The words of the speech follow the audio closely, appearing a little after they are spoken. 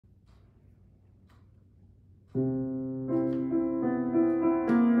My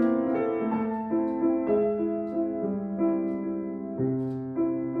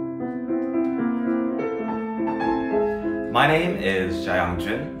name is Jiayang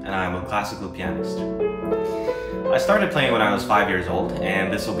Jin, and I'm a classical pianist. I started playing when I was 5 years old,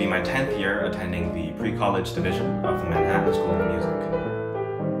 and this will be my 10th year attending the pre-college division of the Manhattan School of Music.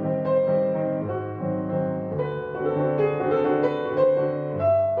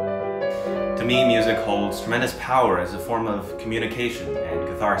 To me, music holds tremendous power as a form of communication and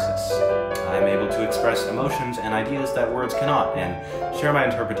catharsis. I'm able to express emotions and ideas that words cannot, and share my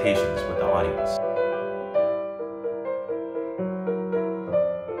interpretations with the audience.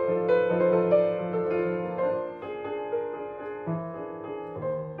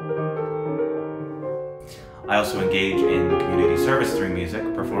 I also engage in community service through music,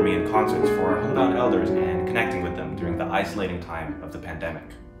 performing in concerts for homebound elders and connecting with them during the isolating time of the pandemic.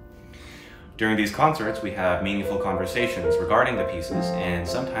 During these concerts, we have meaningful conversations regarding the pieces, and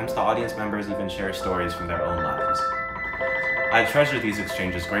sometimes the audience members even share stories from their own lives. I treasure these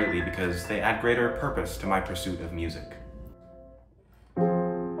exchanges greatly because they add greater purpose to my pursuit of music.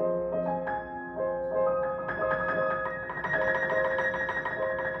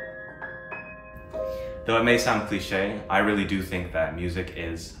 Though it may sound cliche, I really do think that music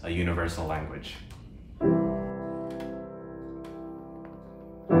is a universal language.